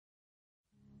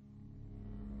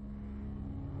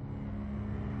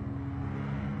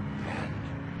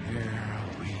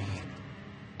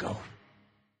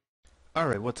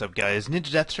Alright, what's up guys?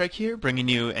 NinjaDeathStrike here, bringing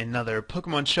you another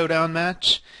Pokemon Showdown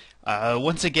match.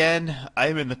 Once again, I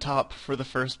am in the top for the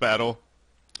first battle.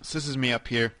 So this is me up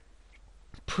here.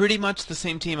 Pretty much the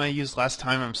same team I used last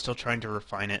time. I'm still trying to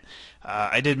refine it.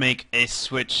 I did make a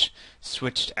switched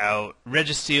out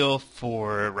Registeel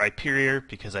for Rhyperior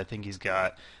because I think he's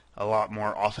got a lot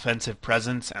more offensive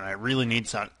presence, and I really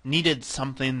needed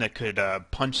something that could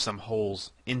punch some holes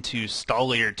into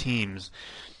stallier teams.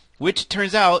 Which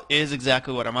turns out is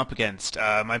exactly what I'm up against.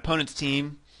 My opponent's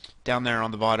team down there on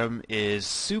the bottom is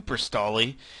super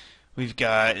stally. We've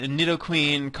got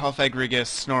Nidoqueen, Cofagrigus,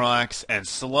 Snorlax, and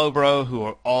Slowbro,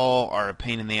 who all are a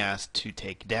pain in the ass to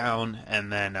take down.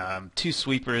 And then two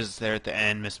sweepers there at the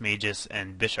end, Mismagius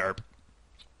and Bisharp.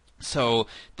 So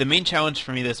the main challenge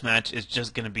for me this match is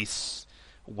just going to be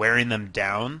wearing them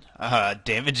down,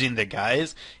 damaging the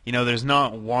guys. You know, there's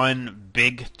not one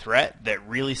big threat that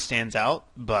really stands out,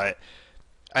 but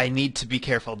I need to be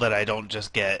careful that I don't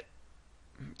just get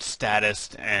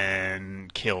statused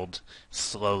and killed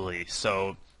slowly.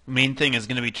 So main thing is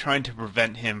going to be trying to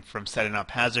prevent him from setting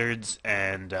up hazards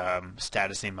and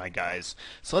statusing my guys.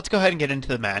 So let's go ahead and get into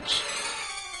the match.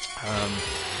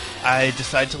 I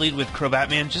decided to lead with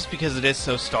Crobatman just because it is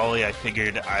so stally. I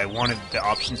figured I wanted the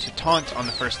option to taunt on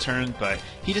the first turn, but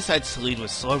he decides to lead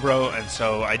with Slowbro, and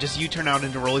so I just U-turn out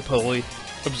into Roly-Poly,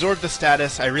 absorbed the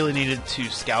status. I really needed to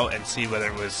scout and see whether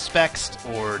it was Spexed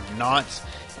or not,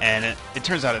 and it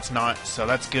turns out it's not, so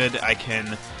that's good. I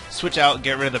can switch out,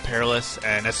 get rid of the Perilous,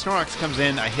 and as Snorlax comes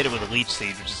in, I hit it with a Leech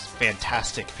Seed, which is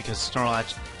fantastic because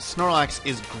Snorlax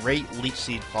is great Leech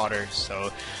Seed fodder,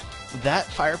 so that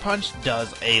Fire Punch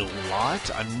does a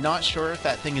lot. I'm not sure if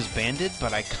that thing is banded,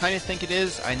 but I kind of think it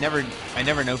is. I never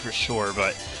know for sure,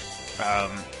 but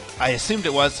I assumed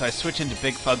it was, so I switch into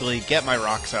Big Fugly, get my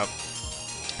rocks up,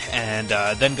 and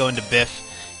then go into Biff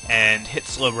and hit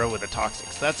Slowbro with a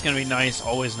Toxic. So that's going to be nice,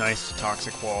 always nice to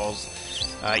Toxic Walls.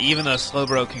 Even though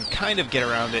Slowbro can kind of get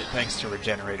around it thanks to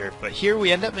Regenerator. But here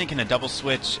we end up making a double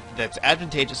switch that's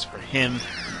advantageous for him.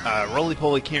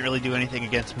 Roly-Poly can't really do anything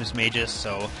against Mismagius,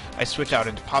 so I switch out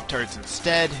into Pop-Tarts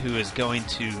instead, who is going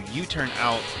to U-turn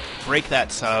out, break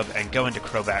that sub, and go into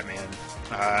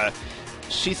Crobatman.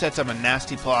 She sets up a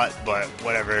nasty plot, but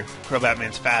whatever.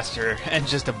 Crobatman's faster and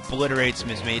just obliterates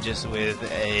Mismagius with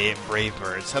a Brave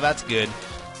Bird, so that's good.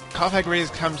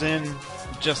 Cofagrigus comes in,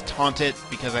 just taunt it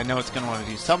because I know it's going to want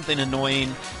to do something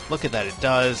annoying. Look at that, it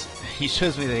does. He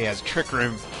shows me that he has Trick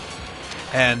Room,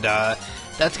 and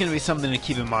that's going to be something to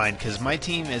keep in mind because my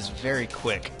team is very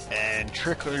quick, and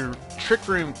Trick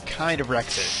Room kind of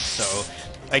wrecks it. So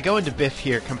I go into Biff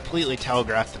here, completely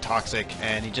telegraph the Toxic,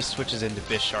 and he just switches into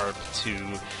Bisharp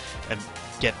to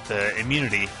get the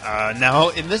immunity. Now,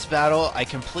 in this battle, I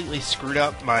completely screwed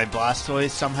up my Blastoise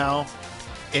somehow.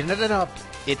 It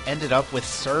ended up with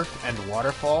Surf and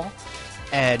Waterfall,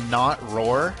 and not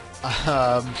Roar.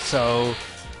 So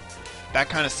that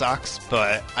kind of sucks,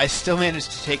 but I still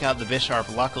managed to take out the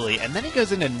Bisharp, luckily. And then he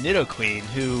goes into Nidoqueen,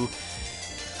 who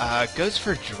goes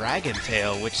for Dragon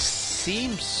Tail, which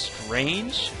seems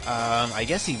strange. I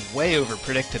guess he way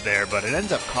over-predicted there, but it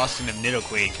ends up costing him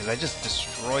Nidoqueen, because I just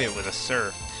destroy it with a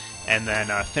Surf, and then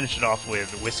finish it off with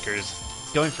Whiskers,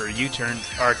 going for a U-turn,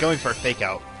 or going for a Fake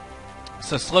Out.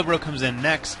 So Slowbro comes in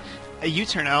next. A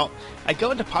U-turn out. I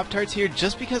go into Pop-Tarts here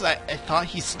just because I thought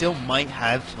he still might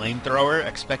have Flamethrower,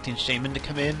 expecting Shaman to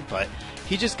come in, but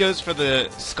he just goes for the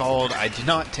Scald. I do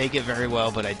not take it very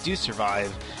well, but I do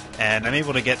survive, and I'm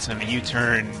able to get some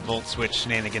U-turn, Volt Switch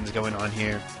shenanigans going on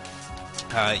here.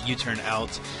 U-turn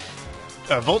out.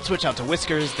 Volt Switch out to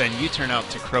Whiskers, then U-turn out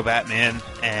to Crobatman,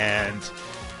 and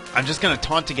I'm just going to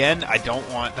taunt again. I don't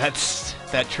want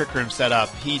that Trick Room set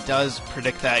up. He does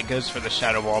predict that, goes for the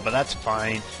Shadow Ball, but that's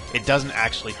fine. It doesn't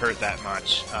actually hurt that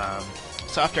much.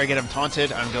 So after I get him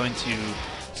taunted, I'm going to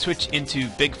switch into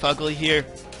Big Fugly here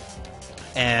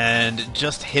and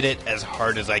just hit it as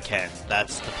hard as I can.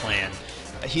 That's the plan.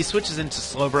 He switches into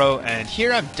Slowbro, and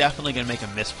here I'm definitely going to make a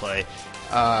misplay.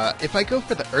 If I go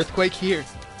for the Earthquake here,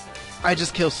 I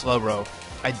just kill Slowbro.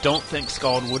 I don't think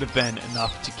Scald would have been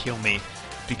enough to kill me,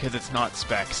 because it's not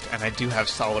Spexed, and I do have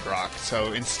Solid Rock.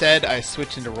 So instead, I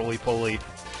switch into Roly-Poly,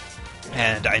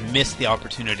 and I missed the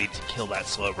opportunity to kill that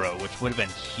Slowbro, which would have been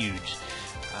huge.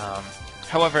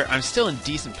 However, I'm still in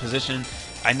decent position.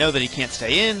 I know that he can't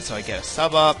stay in, so I get a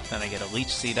sub up, then I get a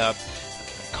Leech Seed up.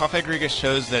 Cofagrigus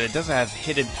shows that it doesn't have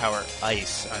Hidden Power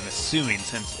Ice, I'm assuming,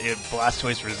 since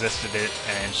Blastoise resisted it,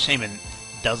 and Shaman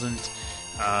doesn't.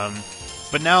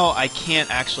 But now I can't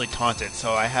actually taunt it,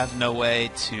 so I have no way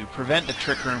to prevent the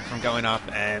Trick Room from going up,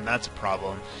 and that's a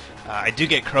problem. I do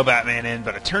get Crobatman in,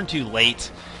 but a turn too late,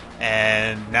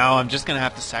 And now I'm just going to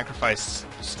have to sacrifice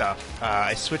stuff.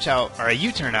 I switch out, or I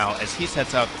U-turn out as he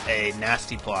sets up a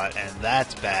nasty plot, and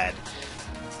that's bad.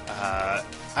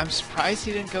 I'm surprised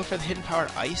he didn't go for the hidden power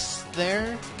ice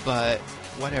there, but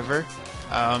whatever.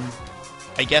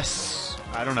 I guess,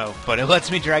 I don't know, but it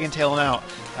lets me Dragon Tail him out.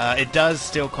 It does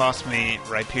still cost me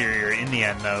Rhyperior in the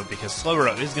end, though, because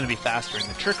Slowbro is going to be faster in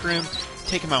the Trick Room,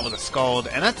 take him out with a Scald,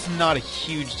 and that's not a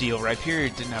huge deal.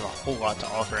 Rhyperior didn't have a whole lot to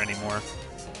offer anymore.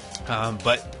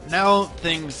 But now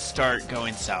things start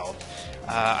going south.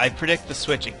 I predict the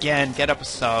switch again, get up a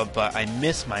sub, but I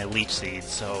miss my Leech Seed,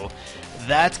 so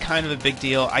that's kind of a big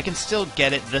deal. I can still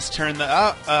get it this turn.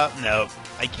 No,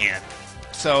 I can't.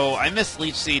 So I missed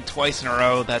Leech Seed twice in a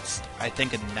row. That's, I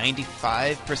think, a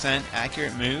 95%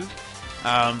 accurate move.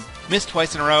 Missed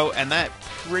twice in a row, and that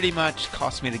pretty much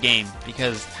cost me the game,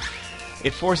 because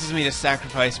it forces me to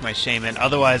sacrifice my Shaman,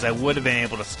 otherwise I would have been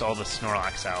able to stall the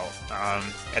Snorlax out.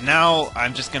 And now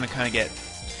I'm just going to kind of get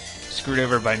screwed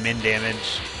over by min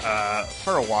damage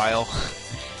for a while.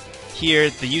 Here,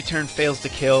 the U-turn fails to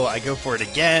kill, I go for it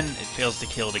again, it fails to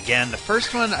kill it again. The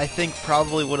first one I think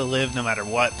probably would have lived no matter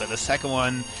what, but the second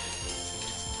one,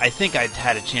 I think I'd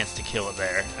had a chance to kill it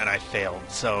there, and I failed.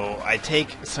 So I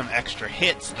take some extra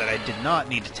hits that I did not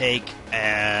need to take,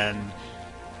 and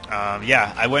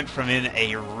yeah, I went from in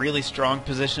a really strong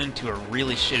position to a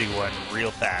really shitty one real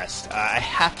fast. I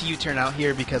have to U-turn out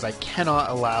here because I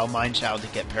cannot allow Mind Child to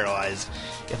get paralyzed.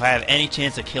 If I have any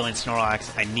chance of killing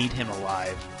Snorlax, I need him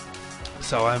alive.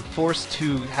 So I'm forced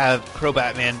to have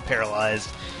Crobatman paralyzed,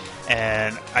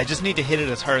 and I just need to hit it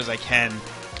as hard as I can.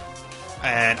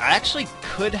 And I actually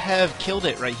could have killed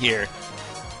it right here,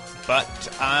 but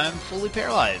I'm fully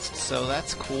paralyzed, so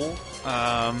that's cool.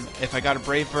 If I got a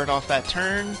Brave Bird off that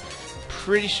turn,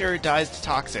 pretty sure it dies to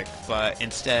Toxic, but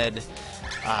instead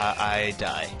I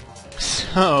die.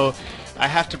 So I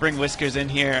have to bring Whiskers in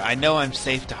here. I know I'm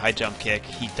safe to high jump kick.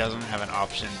 He doesn't have an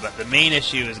option, but the main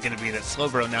issue is going to be that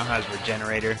Slowbro now has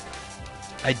Regenerator.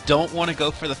 I don't want to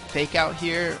go for the fake out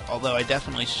here, although I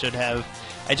definitely should have.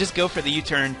 I just go for the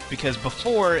U-turn because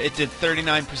before it did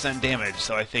 39% damage,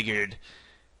 so I figured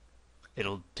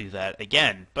it'll do that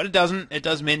again. But it doesn't. It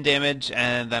does min damage,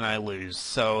 and then I lose.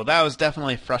 So that was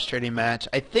definitely a frustrating match.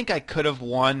 I think I could have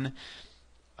won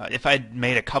if I'd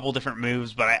made a couple different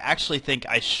moves, but I actually think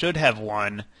I should have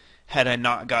won had I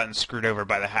not gotten screwed over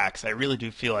by the hacks. I really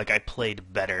do feel like I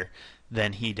played better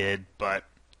than he did, but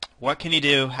what can you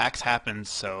do? Hacks happen,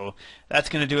 so that's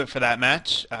going to do it for that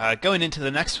match. Going into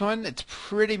the next one, it's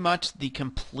pretty much the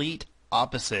complete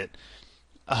opposite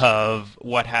of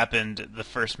what happened the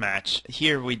first match.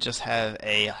 Here we just have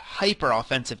a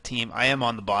hyper-offensive team. I am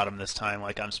on the bottom this time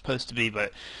like I'm supposed to be,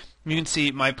 but you can see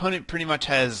my opponent pretty much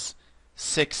has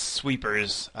 6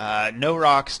 sweepers, no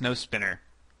rocks, no spinner,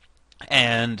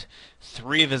 and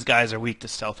 3 of his guys are weak to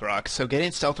stealth rocks. So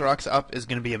getting stealth rocks up is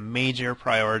going to be a major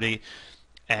priority,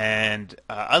 and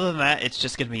other than that, it's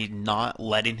just going to be not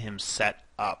letting him set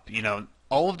up. You know,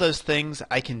 all of those things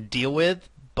I can deal with,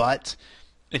 but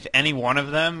if any one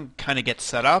of them kind of gets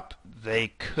set up, they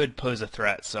could pose a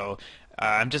threat. So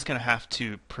I'm just going to have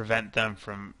to prevent them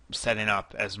from setting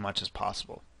up as much as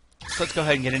possible. So let's go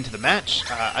ahead and get into the match.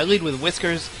 I lead with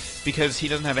Whiskers because he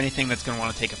doesn't have anything that's going to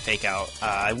want to take a fake out.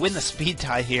 I win the speed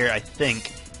tie here, I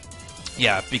think.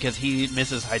 Yeah, because he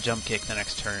misses high jump kick the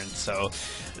next turn. So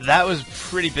that was a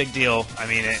pretty big deal. I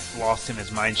mean, it lost him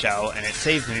his Mind Shell, and it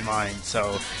saved me mine.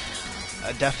 So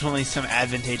definitely some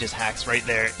advantageous hacks right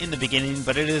there in the beginning,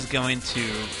 but it is going to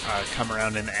come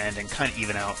around in the end and kind of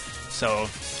even out. So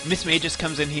Miss Magus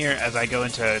comes in here as I go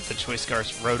into the Choice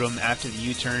Scarce Rotom after the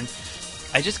U-turn.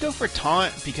 I just go for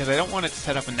Taunt because I don't want it to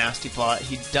set up a Nasty Plot.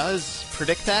 He does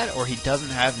predict that, or he doesn't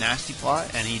have Nasty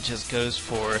Plot, and he just goes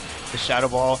for the Shadow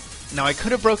Ball. Now, I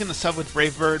could have broken the sub with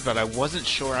Brave Bird, but I wasn't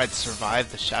sure I'd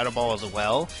survive the Shadow Ball as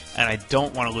well, and I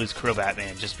don't want to lose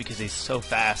Crobatman just because he's so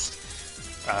fast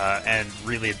and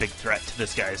really a big threat to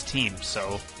this guy's team.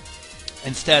 So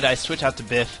instead, I switch out to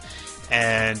Biff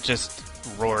and just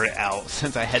roar it out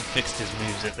since I had fixed his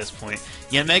moves at this point.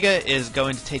 Yanmega is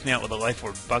going to take me out with a Life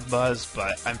Orb Bug Buzz,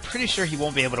 but I'm pretty sure he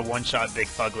won't be able to one-shot Big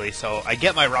Fugly, so I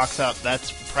get my rocks up.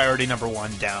 That's priority number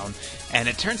 1 down. And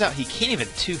it turns out he can't even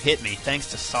 2-hit me thanks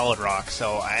to Solid Rock,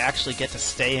 so I actually get to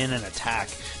stay in and attack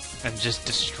and just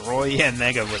destroy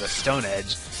Yanmega with a Stone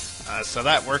Edge. So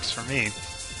that works for me.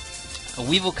 A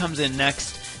Weevil comes in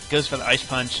next, goes for the Ice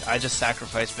Punch. I just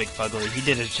sacrificed Big Fugly. He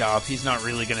did his job. He's not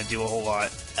really going to do a whole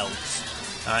lot else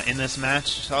in this match,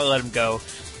 so I'll let him go.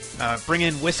 Bring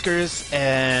in Whiskers,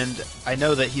 and I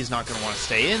know that he's not going to want to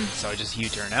stay in, so I just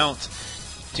U-turn out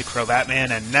to Crobatman,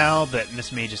 and now that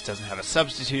Miss Magus doesn't have a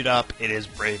substitute up, it is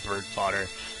Brave Bird fodder.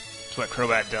 It's what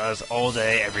Crobat does all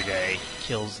day, every day.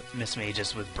 Kills Miss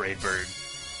Magus with Brave Bird.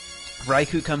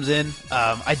 Raikou comes in.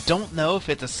 I don't know if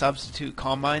it's a substitute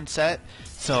Combine set,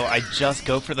 so I just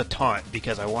go for the taunt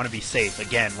because I want to be safe.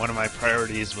 Again, one of my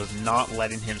priorities was not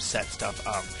letting him set stuff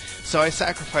up. So I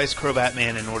sacrifice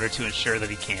Crobatman in order to ensure that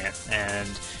he can't, and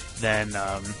then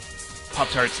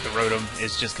Pop-Tarts the Rotom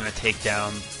is just going to take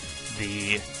down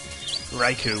the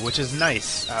Raikou, which is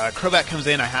nice. Crobat comes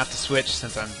in, I have to switch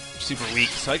since I'm super weak,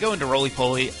 so I go into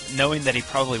Roly-Poly, knowing that he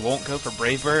probably won't go for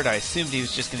Brave Bird. I assumed he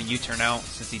was just going to U-turn out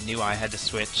since he knew I had to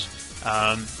switch.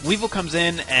 Weevil comes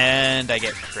in, and I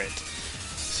get crit.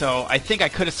 So I think I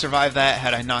could have survived that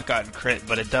had I not gotten crit,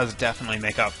 but it does definitely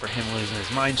make up for him losing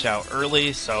his Mind Shout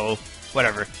early, so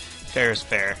whatever. Fair is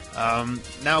fair.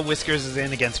 Now Whiskers is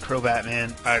in against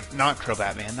Crobatman. Not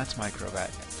Crobatman, that's my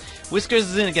Crobat. Whiskers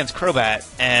is in against Crobat,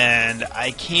 and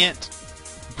I can't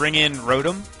bring in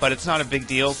Rotom, but it's not a big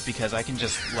deal because I can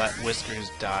just let Whiskers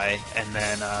die and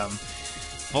then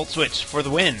Volt Switch for the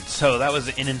win. So that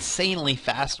was an insanely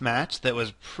fast match that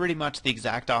was pretty much the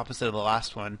exact opposite of the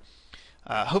last one.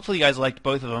 Hopefully you guys liked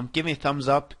both of them. Give me a thumbs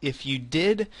up. If you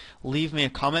did, leave me a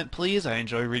comment, please. I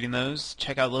enjoy reading those.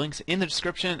 Check out the links in the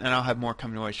description, and I'll have more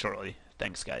coming your way shortly.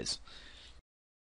 Thanks, guys.